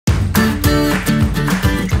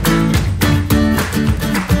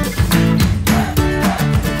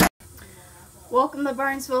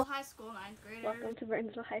Burnsville High School, 9th graders. Welcome to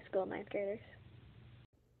Burnsville High School, 9th graders.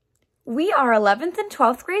 We are 11th and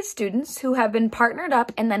 12th grade students who have been partnered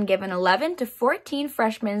up and then given 11 to 14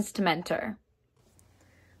 freshmen to mentor.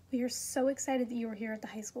 We are so excited that you are here at the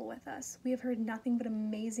high school with us. We have heard nothing but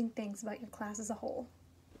amazing things about your class as a whole.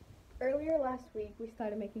 Earlier last week, we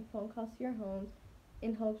started making phone calls to your homes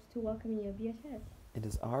in hopes to welcome you via text. It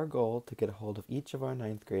is our goal to get a hold of each of our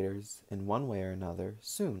 9th graders in one way or another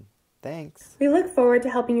soon. Thanks. We look forward to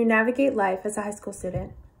helping you navigate life as a high school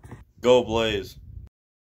student. Go Blaze!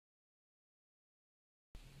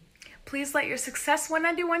 Please let your Success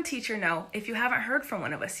 191 teacher know if you haven't heard from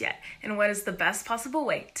one of us yet and what is the best possible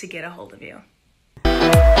way to get a hold of you.